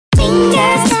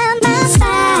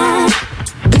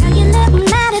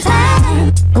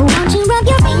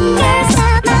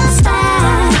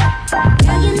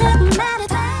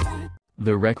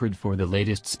The record for the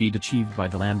latest speed achieved by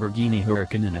the Lamborghini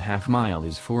Huracan in a half-mile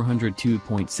is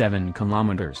 402.7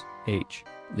 km/h.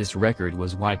 This record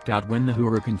was wiped out when the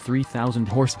Huracan 3000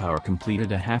 horsepower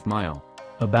completed a half-mile,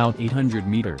 about 800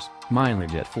 meters,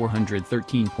 mileage at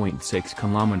 413.6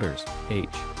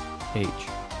 km/h.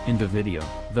 In the video,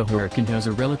 the Huracan has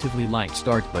a relatively light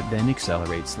start but then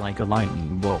accelerates like a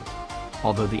lightning bolt.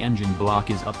 Although the engine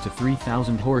block is up to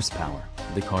 3000 horsepower,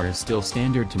 the car is still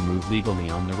standard to move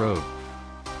legally on the road.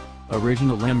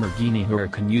 Original Lamborghini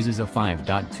Huracan uses a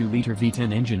 5.2-liter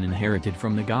V10 engine inherited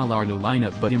from the Gallardo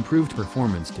lineup but improved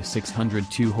performance to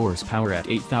 602 horsepower at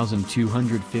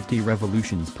 8,250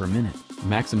 revolutions per minute,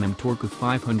 maximum torque of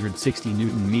 560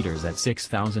 Nm at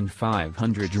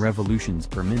 6,500 revolutions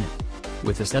per minute.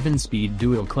 With a 7-speed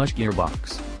dual-clutch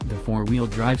gearbox, the 4-wheel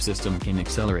drive system can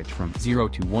accelerate from 0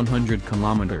 to 100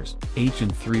 km/h in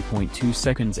 3.2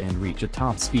 seconds and reach a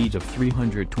top speed of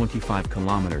 325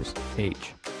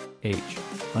 km/h.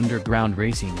 Underground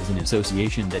Racing is an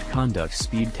association that conducts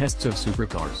speed tests of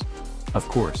supercars. Of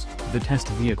course, the test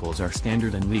vehicles are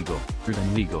standard and legal.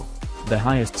 The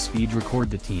highest speed record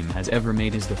the team has ever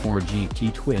made is the Ford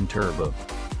GT Twin Turbo.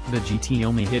 The GT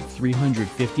only hit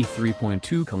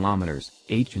 353.2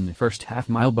 km/h in the first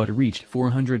half-mile but reached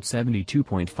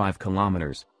 472.5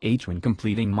 km/h when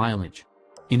completing mileage.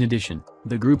 In addition,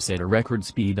 the group set a record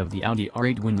speed of the Audi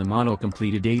R8 when the model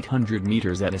completed 800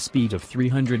 meters at a speed of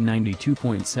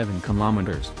 392.7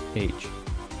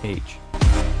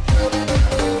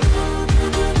 km/h.